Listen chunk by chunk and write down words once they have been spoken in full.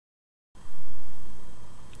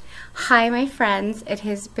Hi, my friends. It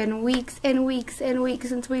has been weeks and weeks and weeks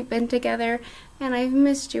since we've been together, and I've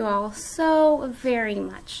missed you all so very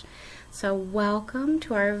much. So welcome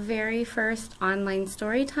to our very first online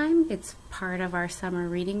story time. It's part of our summer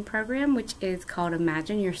reading program, which is called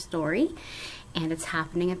Imagine Your Story, and it's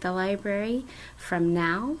happening at the library from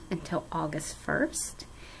now until August 1st.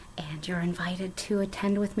 And you're invited to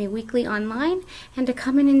attend with me weekly online and to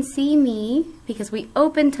come in and see me because we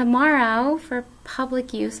open tomorrow for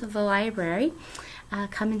public use of the library.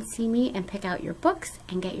 Come and see me and pick out your books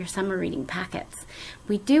and get your summer reading packets.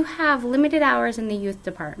 We do have limited hours in the youth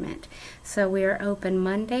department, so we are open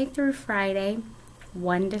Monday through Friday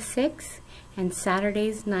 1 to 6 and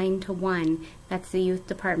Saturdays 9 to 1. That's the youth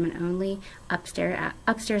department only.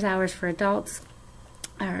 Upstairs hours for adults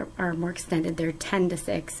are more extended. They're 10 to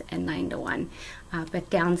 6 and 9 to 1.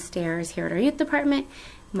 But downstairs here at our youth department,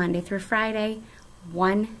 Monday through Friday,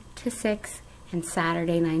 1 to 6 and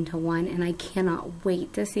Saturday 9 to 1. And I cannot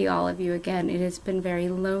wait to see all of you again. It has been very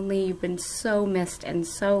lonely. You've been so missed and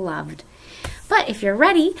so loved. But if you're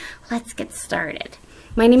ready, let's get started.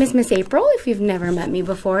 My name is Miss April, if you've never met me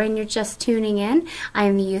before and you're just tuning in. I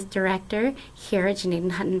am the youth director here at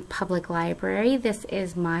Janaden Hutton Public Library. This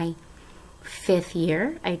is my 5th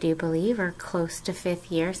year, I do believe, or close to 5th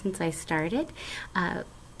year since I started.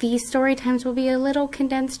 These story times will be a little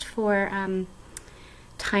condensed for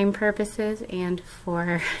time purposes and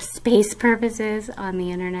for space purposes on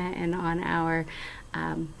the internet and on our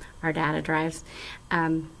data drives.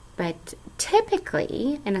 But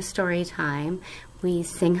typically in a story time, we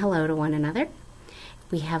sing hello to one another.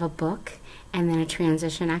 We have a book, and then a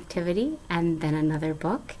transition activity, and then another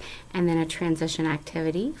book, and then a transition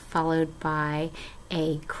activity, followed by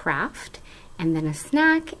a craft, and then a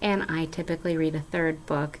snack, and I typically read a 3rd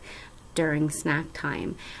book during snack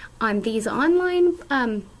time. On these online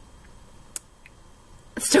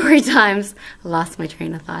story times, I lost my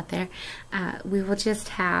train of thought there, we will just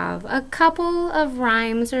have a couple of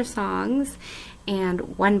rhymes or songs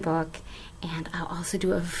and one book. And I'll also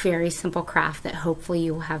do a very simple craft that hopefully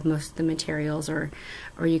you will have most of the materials or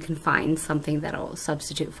you can find something that'll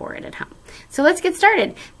substitute for it at home. So let's get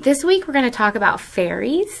started. This week we're going to talk about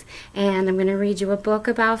fairies, and I'm going to read you a book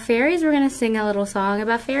about fairies. We're going to sing a little song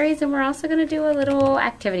about fairies, and we're also going to do a little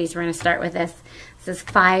activities. We're going to start with this. This is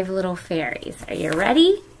 5 Little Fairies. Are you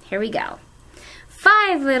ready? Here we go.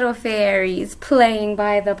 5 little fairies playing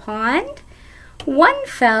by the pond. One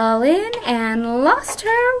fell in and lost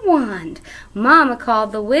her wand. Mama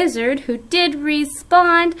called the wizard, who did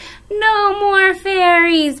respond, "No more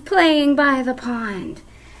fairies playing by the pond."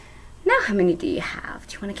 Now how many do you have?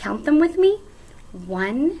 Do you want to count them with me?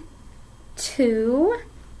 1, 2,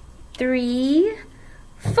 3,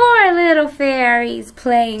 4 little fairies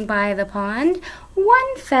playing by the pond.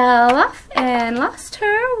 One fell off and lost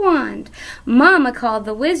her wand. Mama called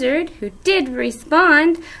the wizard, who did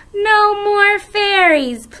respond, "No more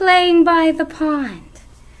fairies playing by the pond."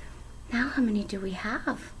 Now how many do we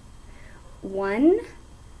have? 1,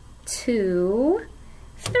 2,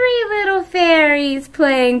 3 little fairies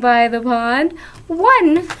playing by the pond.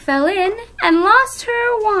 One fell in and lost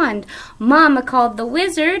her wand. Mama called the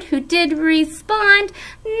wizard, who did respond,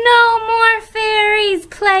 "No more fairies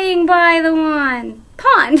playing by the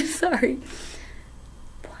pond, sorry.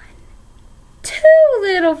 1, 2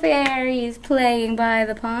 little fairies playing by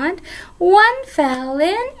the pond. One fell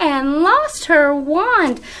in and lost her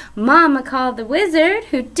wand. Mama called the wizard,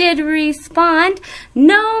 who did respond,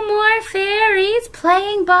 "No more fairies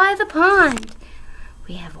playing by the pond."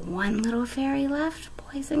 We have 1 little fairy left,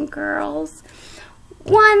 boys and girls.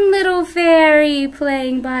 1 little fairy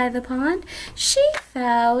playing by the pond. She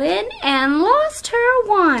fell in and lost her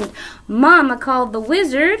wand. Mama called the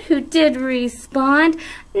wizard, who did respond,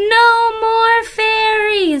 "No more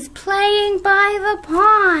fairies playing by the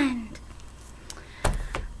pond."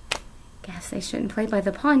 Guess they shouldn't play by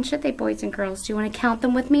the pond, should they, boys and girls? Do you want to count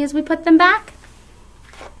them with me as we put them back?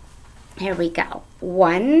 Here we go.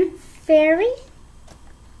 1 fairy,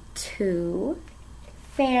 2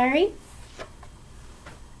 fairy,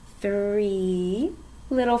 3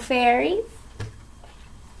 little fairies,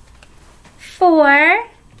 4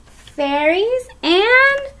 fairies,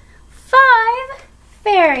 and 5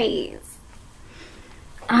 fairies.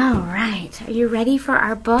 All right, are you ready for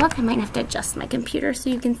our book? I might have to adjust my computer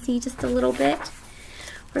so you can see just a little bit.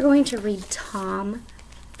 We're going to read Tom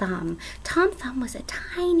Thumb. Tom Thumb was a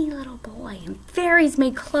tiny little boy, and fairies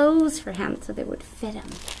made clothes for him so they would fit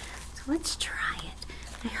him. So let's try it.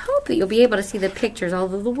 I hope that you'll be able to see the pictures,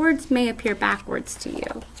 although the words may appear backwards to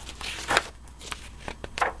you.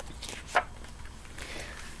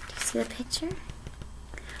 Do you see the picture?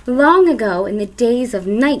 Long ago, in the days of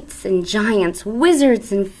knights and giants,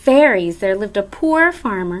 wizards and fairies, there lived a poor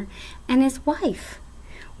farmer and his wife.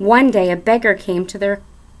 One day a beggar came to their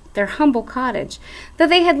humble cottage. Though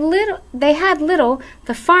they had little,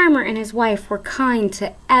 the farmer and his wife were kind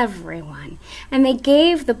to everyone, and they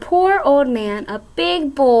gave the poor old man a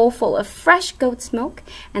big bowl full of fresh goat's milk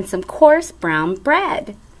and some coarse brown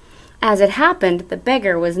bread. As it happened, the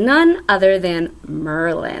beggar was none other than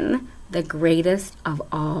Merlin, the greatest of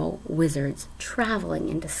all wizards, traveling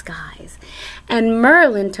in disguise. And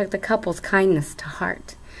Merlin took the couple's kindness to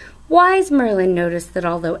heart. Wise Merlin noticed that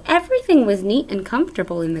although everything was neat and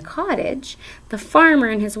comfortable in the cottage, the farmer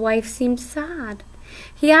and his wife seemed sad.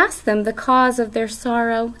 He asked them the cause of their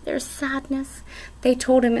sorrow, their sadness. They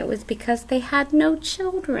told him it was because they had no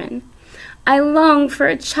children. "I long for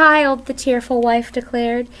a child," the tearful wife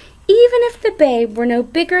declared, "even if the babe were no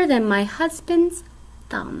bigger than my husband's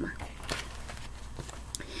thumb."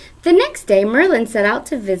 The next day, Merlin set out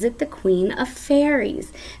to visit the Queen of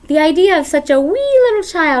Fairies. The idea of such a wee little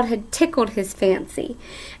child had tickled his fancy,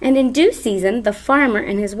 and in due season, the farmer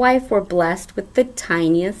and his wife were blessed with the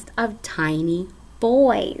tiniest of tiny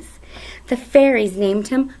boys. The fairies named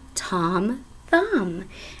him Tom Thumb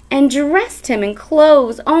and dressed him in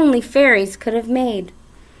clothes only fairies could have made.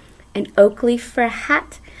 An oak leaf for a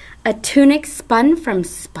hat, a tunic spun from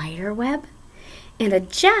spider web, and a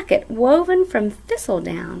jacket woven from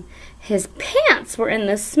thistledown. His pants were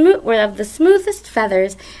of the smoothest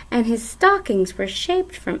feathers, and his stockings were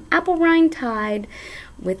shaped from apple rind tied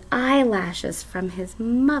with eyelashes from his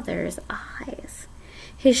mother's eyes.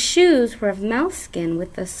 His shoes were of mouse skin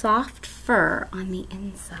with the soft fur on the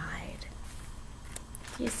inside.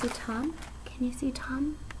 Do you see Tom? Can you see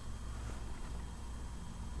Tom?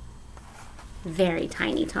 Very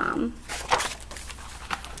tiny Tom.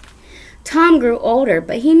 Tom grew older,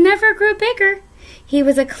 but he never grew bigger. He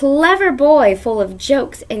was a clever boy full of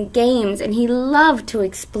jokes and games, and he loved to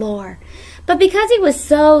explore. But because he was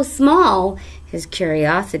so small, his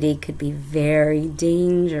curiosity could be very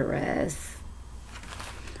dangerous.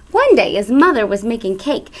 One day his mother was making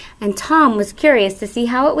cake, and Tom was curious to see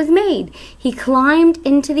how it was made. He climbed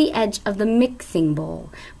into the edge of the mixing bowl,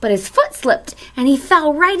 but his foot slipped, and he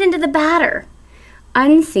fell right into the batter.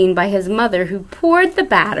 Unseen by his mother, who poured the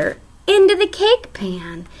batter into the cake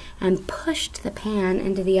pan and pushed the pan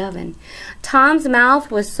into the oven. Tom's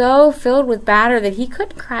mouth was so filled with batter that he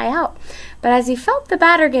couldn't cry out, but as he felt the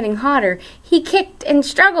batter getting hotter, he kicked and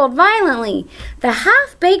struggled violently. The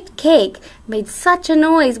half-baked cake made such a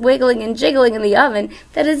noise wiggling and jiggling in the oven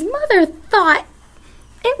that his mother thought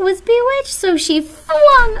it was bewitched, so she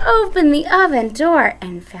flung open the oven door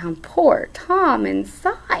and found poor Tom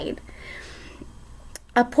inside.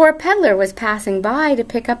 A poor peddler was passing by to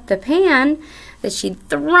pick up the pan that she'd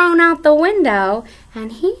thrown out the window,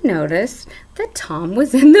 and he noticed that Tom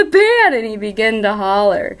was in the pan, and he began to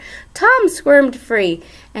holler. Tom squirmed free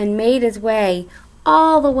and made his way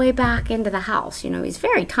all the way back into the house. You know, he's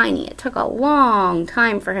very tiny. It took a long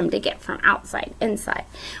time for him to get from outside inside,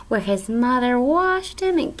 where his mother washed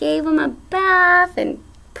him and gave him a bath and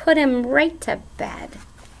put him right to bed.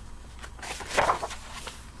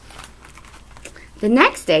 The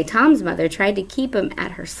next day, Tom's mother tried to keep him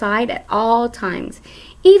at her side at all times,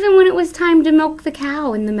 even when it was time to milk the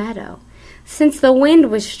cow in the meadow. Since the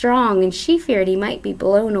wind was strong and she feared he might be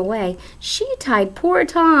blown away, she tied poor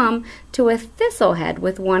Tom to a thistle head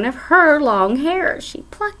with one of her long hairs. She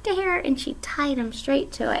plucked a hair and she tied him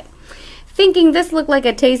straight to it. Thinking this looked like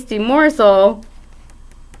a tasty morsel,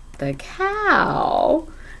 the cow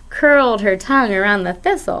curled her tongue around the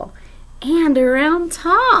thistle and around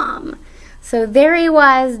Tom. So there he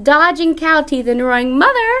was, dodging cow teeth and roaring,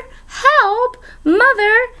 "Mother, help!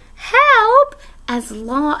 Mother, help!" as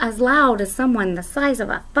loud as someone the size of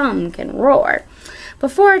a thumb can roar.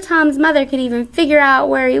 Before Tom's mother could even figure out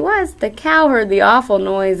where he was, the cow heard the awful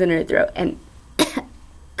noise in her throat and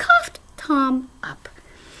coughed Tom up.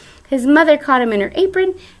 His mother caught him in her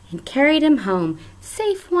apron and carried him home,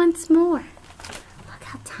 safe once more. Look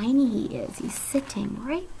how tiny he is. He's sitting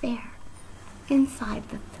right there inside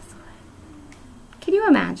the thistle. Can you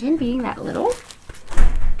imagine being that little?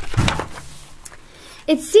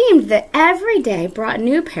 It seemed that every day brought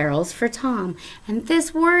new perils for Tom, and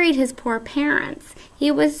this worried his poor parents.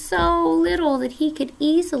 He was so little that he could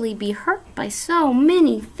easily be hurt by so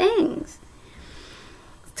many things.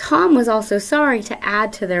 Tom was also sorry to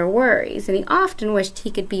add to their worries, and he often wished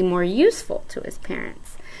he could be more useful to his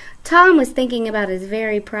parents. Tom was thinking about his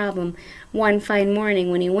very problem one fine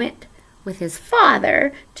morning when he went with his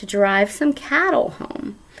father to drive some cattle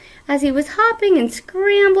home. As he was hopping and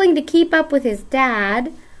scrambling to keep up with his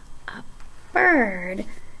dad, a bird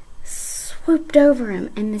swooped over him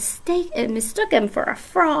and mistook him for a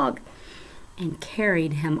frog and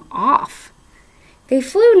carried him off. They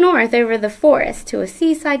flew north over the forest to a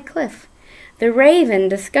seaside cliff. The raven,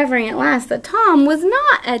 discovering at last that Tom was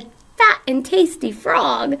not a fat and tasty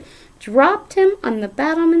frog, dropped him on the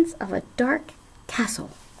battlements of a dark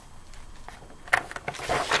castle.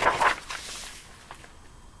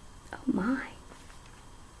 Oh my,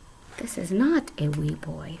 this is not a wee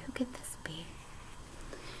boy. Who could this be?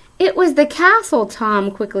 It was the castle,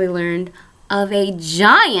 Tom quickly learned, of a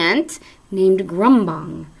giant named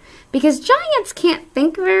Grumbong. Because giants can't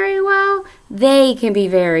think very well, they can be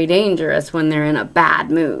very dangerous when they're in a bad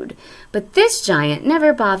mood. But this giant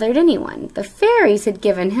never bothered anyone. The fairies had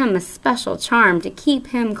given him a special charm to keep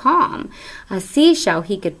him calm, a seashell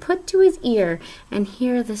he could put to his ear and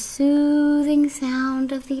hear the soothing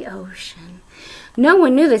sound of the ocean. No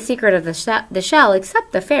one knew the secret of the shell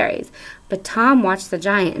except the fairies, but Tom watched the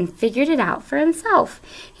giant and figured it out for himself.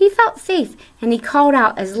 He felt safe, and he called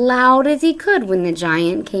out as loud as he could when the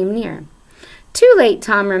giant came near. Too late,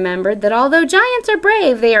 Tom remembered that although giants are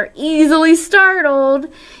brave, they are easily startled.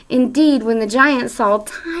 Indeed, when the giant saw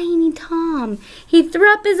tiny Tom, he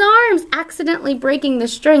threw up his arms, accidentally breaking the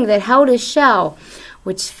string that held his shell,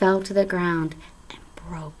 which fell to the ground and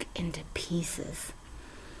broke into pieces.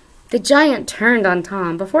 The giant turned on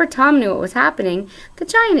Tom. Before Tom knew what was happening, the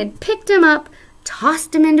giant had picked him up,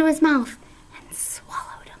 tossed him into his mouth, and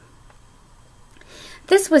swallowed him.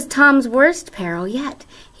 This was Tom's worst peril yet.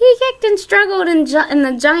 He kicked and struggled in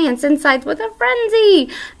the giant's insides with a frenzy.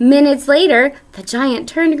 Minutes later, the giant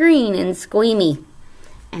turned green and squeamy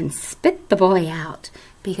and spit the boy out,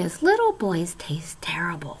 because little boys taste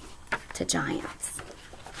terrible to giants.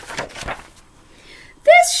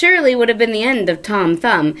 This surely would have been the end of Tom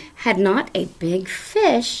Thumb had not a big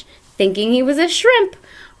fish, thinking he was a shrimp,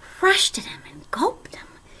 rushed at him and gulped him.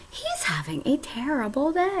 He's having a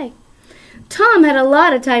terrible day. Tom had a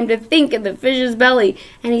lot of time to think in the fish's belly,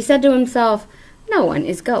 and he said to himself, "No one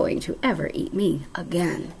is going to ever eat me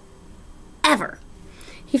again. Ever."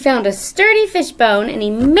 He found a sturdy fish bone, and he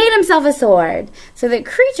made himself a sword, so that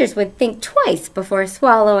creatures would think twice before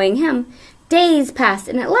swallowing him. Days passed,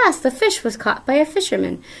 and at last the fish was caught by a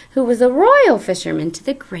fisherman, who was a royal fisherman to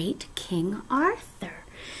the great King Arthur.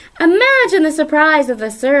 Imagine the surprise of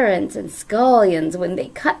the servants and scullions when they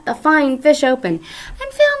cut the fine fish open and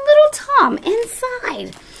found little Tom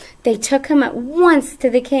inside. They took him at once to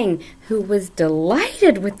the king, who was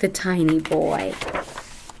delighted with the tiny boy.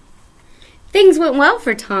 Things went well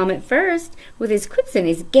for Tom at first. With his quips and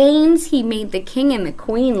his games, he made the king and the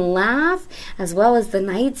queen laugh, as well as the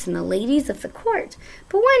knights and the ladies of the court.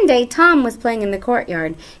 But one day Tom was playing in the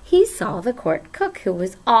courtyard. He saw the court cook, who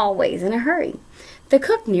was always in a hurry. The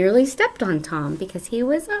cook nearly stepped on Tom because he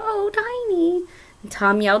was so tiny. And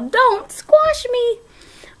Tom yelled, "Don't squash me!"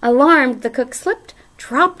 Alarmed, the cook slipped,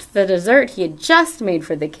 dropped the dessert he had just made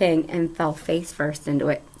for the king, and fell face first into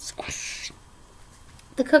it. Squash!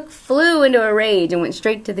 The cook flew into a rage and went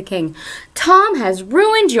straight to the king. "Tom has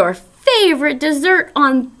ruined your favorite dessert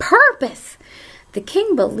on purpose." The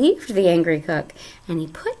king believed the angry cook, and he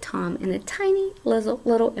put Tom in a tiny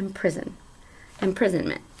little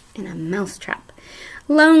imprisonment in a mousetrap.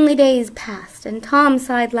 Lonely days passed, and Tom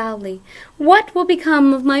sighed loudly. "What will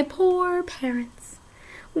become of my poor parents?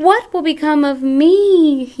 What will become of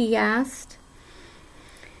me?" he asked.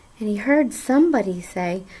 And he heard somebody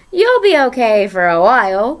say, "You'll be okay for a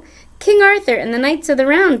while. King Arthur and the Knights of the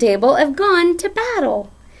Round Table have gone to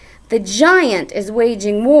battle. The giant is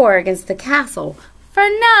waging war against the castle for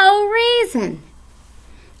no reason."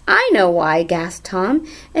 "I know why," gasped Tom.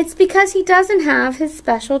 "It's because he doesn't have his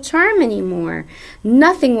special charm anymore.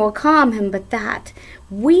 Nothing will calm him but that.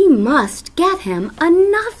 We must get him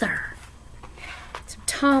another." So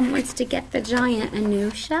Tom wants to get the giant a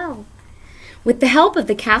new shell. With the help of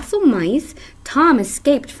the castle mice, Tom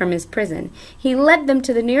escaped from his prison. He led them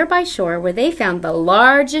to the nearby shore, where they found the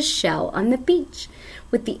largest shell on the beach.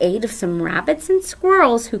 With the aid of some rabbits and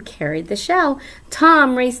squirrels who carried the shell,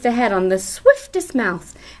 Tom raced ahead on the swiftest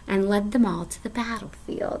mouse and led them all to the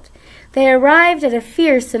battlefield. They arrived at a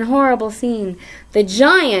fierce and horrible scene. The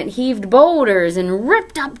giant heaved boulders and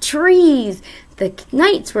ripped up trees. The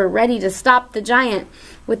knights were ready to stop the giant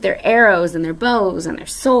with their arrows and their bows and their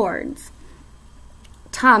swords.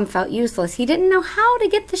 Tom felt useless. He didn't know how to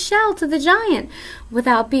get the shell to the giant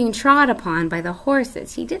without being trod upon by the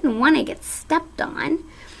horses. He didn't want to get stepped on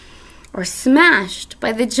or smashed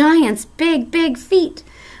by the giant's big feet.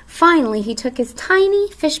 Finally, he took his tiny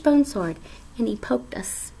fishbone sword and he poked a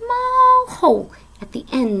small hole at the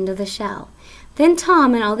end of the shell. Then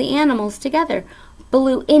Tom and all the animals together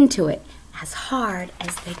blew into it as hard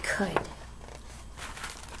as they could.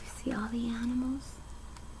 See all the animals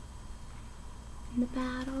in the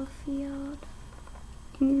battlefield.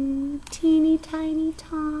 Teeny tiny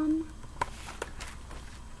Tom.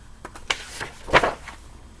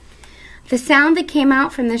 The sound that came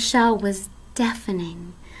out from the shell was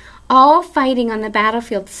deafening. All fighting on the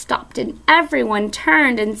battlefield stopped and everyone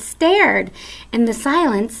turned and stared. In the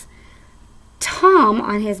silence, Tom,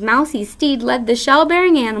 on his mousy steed, led the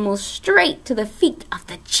shell-bearing animals straight to the feet of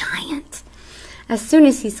the giant. As soon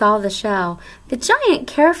as he saw the shell, the giant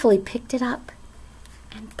carefully picked it up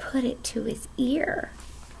and put it to his ear.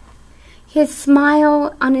 His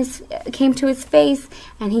smile came to his face,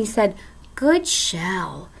 and he said, "Good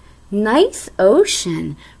shell, nice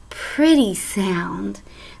ocean, pretty sound."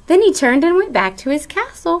 Then he turned and went back to his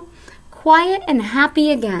castle, quiet and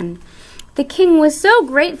happy again. The king was so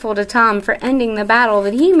grateful to Tom for ending the battle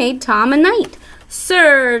that he made Tom a knight,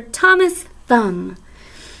 Sir Thomas Thumb,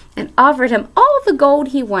 and offered him all the gold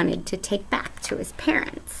he wanted to take back to his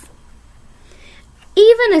parents.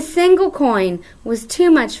 Even a single coin was too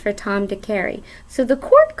much for Tom to carry, so the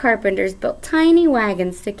court carpenters built tiny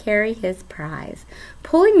wagons to carry his prize.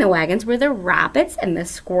 Pulling the wagons were the rabbits and the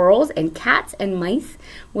squirrels and cats and mice,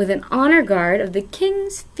 with an honor guard of the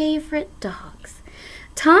king's favorite dogs.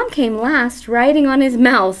 Tom came last, riding on his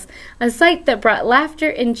mouse, a sight that brought laughter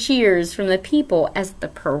and cheers from the people as the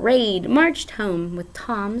parade marched home with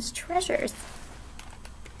Tom's treasures.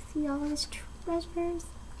 See all his treasures?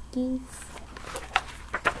 Geese.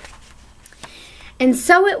 And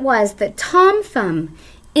so it was that Tom Thumb,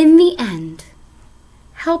 in the end,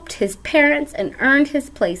 helped his parents and earned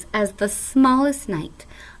his place as the smallest knight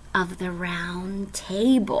of the round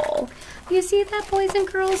table. You see that, boys and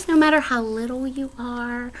girls? No matter how little you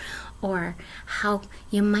are or how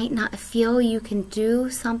you might not feel you can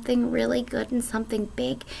do something really good and something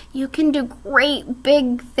big, you can do great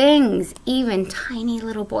big things, even tiny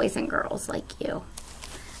little boys and girls like you.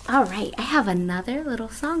 All right, I have another little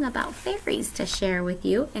song about fairies to share with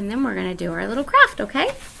you, and then we're going to do our little craft,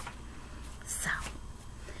 okay? So,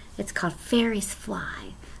 it's called Fairies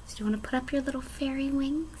Fly. So do you want to put up your little fairy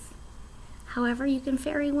wings? However, you can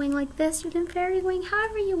fairy wing like this, you can fairy wing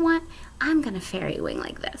however you want. I'm going to fairy wing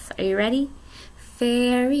like this. Are you ready?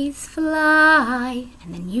 Fairies fly,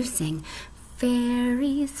 and then you sing,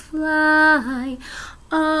 fairies fly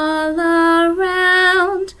all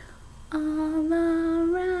around, all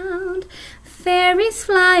around. Fairies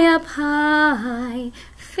fly up high,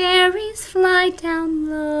 fairies fly down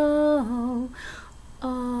low,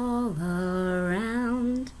 all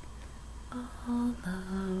around, all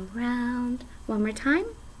around. One more time.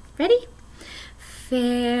 Ready?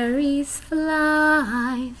 Fairies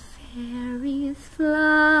fly, fairies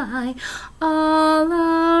fly all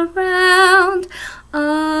around,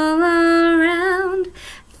 all around.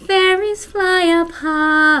 Fairies fly up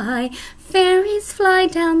high, fairies fly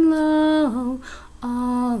down low,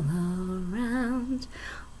 all around,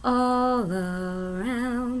 all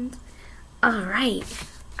around. All right,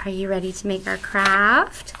 are you ready to make our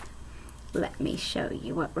craft? Let me show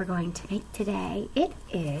you what we're going to make today. It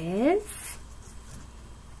is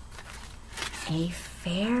a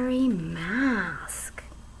fairy mask.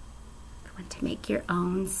 You want to make your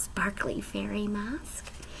own sparkly fairy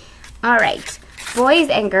mask? All right, boys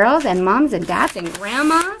and girls and moms and dads and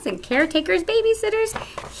grandmas and caretakers, babysitters,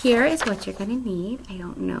 here is what you're gonna need. I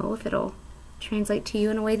don't know if it'll translate to you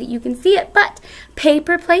in a way that you can see it, but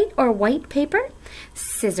paper plate or white paper,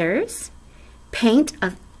 scissors, paint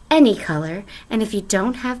of any color, and if you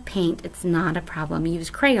don't have paint, it's not a problem. Use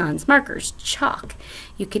crayons, markers, chalk.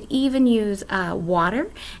 You could even use water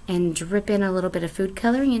and drip in a little bit of food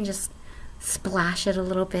coloring and just splash it a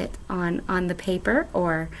little bit on the paper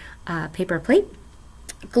or paper plate.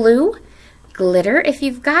 Glue, glitter if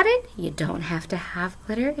you've got it. You don't have to have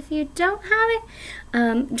glitter if you don't have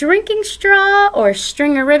it. Drinking straw or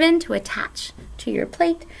string or ribbon to attach to your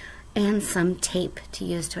plate, and some tape to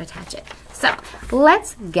use to attach it. So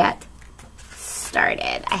let's get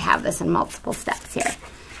started. I have this in multiple steps here.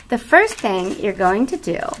 The first thing you're going to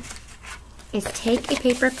do is take a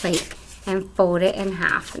paper plate and fold it in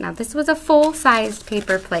half. Now this was a full-sized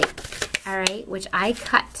paper plate, all right, which I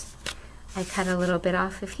cut. I cut a little bit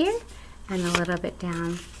off of here and a little bit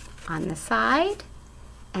down on the side,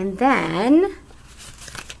 and then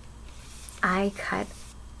I cut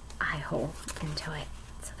eye hole into it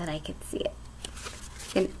so that I could see it.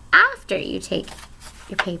 And after you take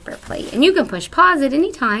your paper plate, and you can push pause at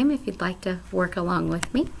any time if you'd like to work along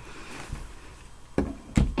with me,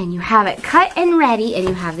 and you have it cut and ready, and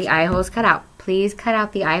you have the eye holes cut out. Please cut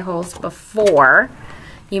out the eye holes before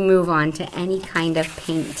you move on to any kind of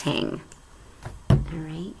painting. All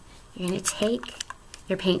right, you're going to take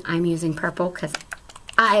your paint. I'm using purple because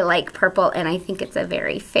I like purple and I think it's a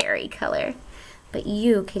very fairy color. But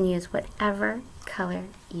you can use whatever color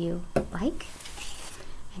you like.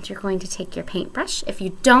 And you're going to take your paintbrush. If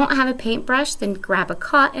you don't have a paintbrush, then grab a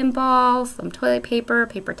cotton ball, some toilet paper,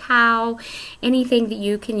 paper towel, anything that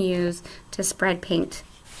you can use to spread paint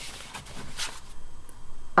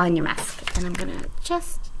on your mask. And I'm gonna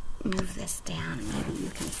just move this down and maybe you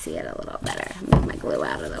can see it a little better. Move my glue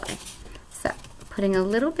out of the way. So, putting a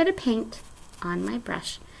little bit of paint on my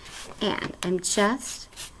brush, and I'm just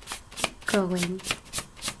going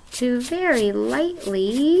to very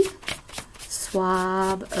lightly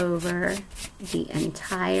swab over the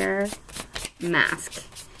entire mask.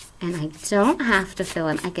 And I don't have to fill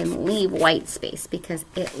in. I can leave white space because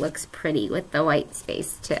it looks pretty with the white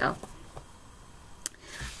space too.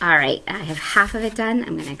 All right, I have half of it done.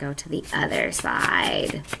 I'm gonna go to the other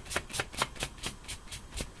side.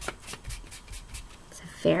 It's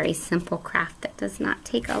a very simple craft that does not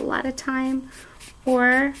take a lot of time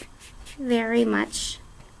or very much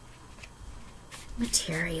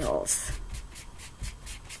materials.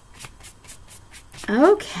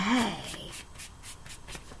 Okay,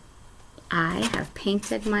 I have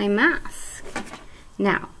painted my mask.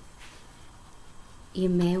 Now, you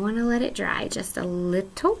may want to let it dry just a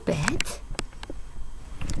little bit.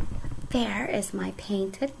 There is my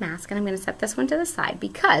painted mask, and I'm going to set this one to the side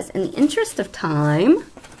because in the interest of time,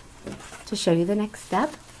 to show you the next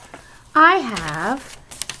step, I have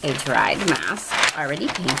a dried mask already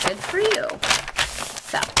painted for you.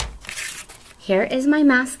 So, here is my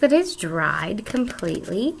mask that is dried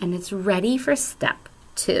completely, and it's ready for step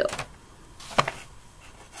 2.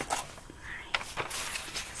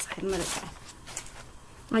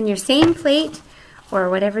 On your same plate, or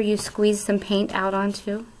whatever you squeeze some paint out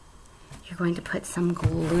onto, you're going to put some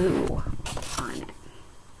glue on it.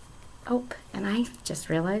 Oh, and I just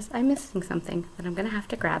realized I'm missing something that I'm going to have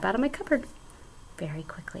to grab out of my cupboard very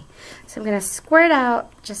quickly. So I'm going to squirt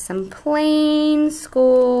out just some plain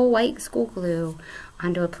white school glue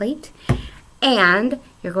onto a plate, and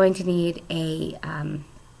you're going to need a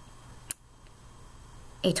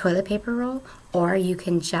toilet paper roll, or you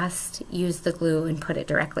can just use the glue and put it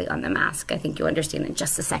directly on the mask. I think you'll understand in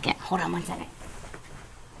just a second. Hold on one second.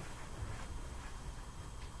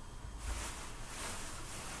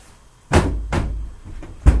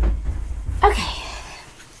 Okay,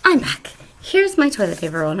 I'm back. Here's my toilet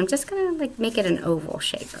paper roll, and I'm just gonna make it an oval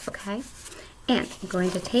shape, okay? And I'm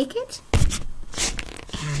going to take it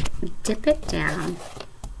and dip it down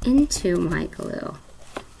into my glue,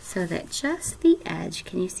 so that just the edge,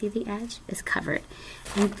 can you see the edge, is covered.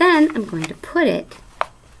 And then I'm going to put it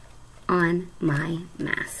on my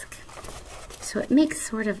mask. So it makes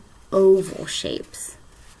sort of oval shapes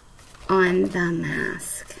on the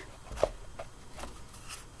mask.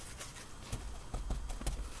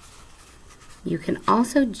 You can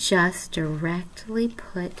also just directly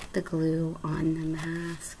put the glue on the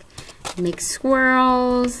mask. Make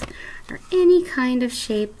swirls or any kind of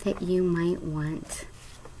shape that you might want.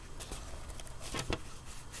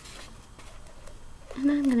 And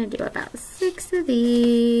I'm going to do about 6 of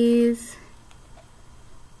these.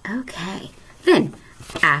 Okay, then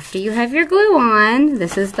after you have your glue on,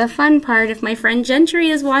 this is the fun part. If my friend Gentry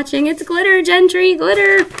is watching, it's glitter, Gentry,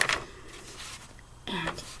 glitter.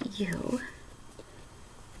 And you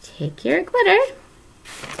take your glitter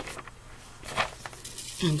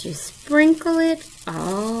and you sprinkle it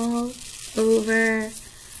all over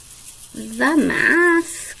the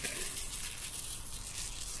mask.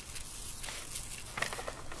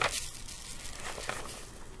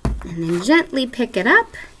 And then gently pick it up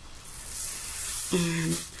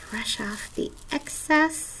and brush off the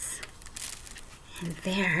excess. And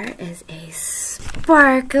there is a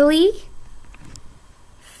sparkly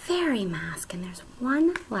fairy mask. And there's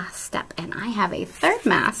one last step. And I have a third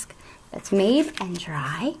mask that's made and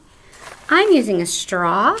dry. I'm using a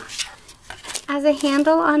straw as a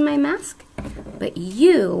handle on my mask, but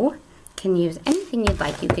you can use anything you'd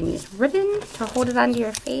like. You can use ribbon to hold it onto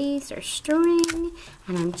your face or string,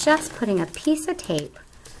 and I'm just putting a piece of tape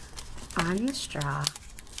on the straw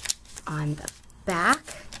on the back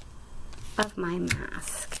of my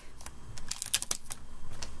mask.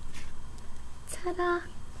 Ta-da!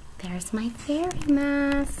 There's my fairy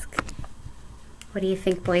mask. What do you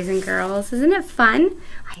think, boys and girls? Isn't it fun?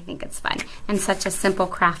 I think it's fun and such a simple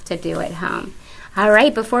craft to do at home. All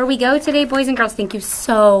right, before we go today, boys and girls, thank you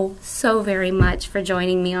so very much for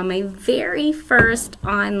joining me on my very first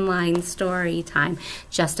online story time.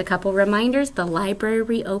 Just a couple reminders, the library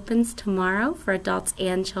reopens tomorrow for adults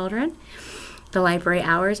and children. The library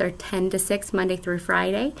hours are 10 to 6 Monday through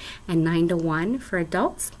Friday and 9 to 1 for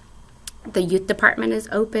adults. The youth department is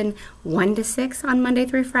open 1 to 6 on Monday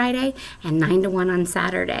through Friday and 9 to 1 on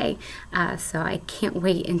Saturday. So I can't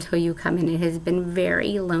wait until you come in. It has been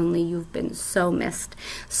very lonely. You've been so missed.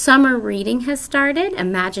 Summer reading has started.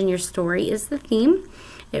 Imagine Your Story is the theme.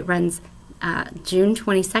 It runs June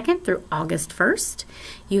 22nd through August 1st.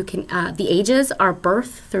 You can the ages are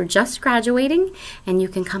birth through just graduating, and you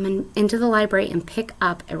can come into the library and pick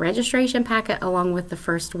up a registration packet along with the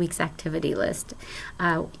first week's activity list.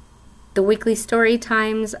 The weekly story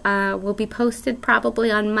times will be posted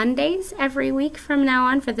probably on Mondays every week from now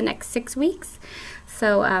on for the next 6 weeks.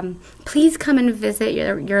 So please come and visit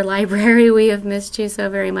your library. We have missed you so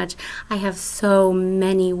very much. I have so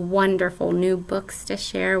many wonderful new books to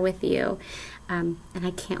share with you, and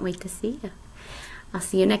I can't wait to see you. I'll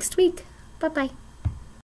see you next week. Bye-bye.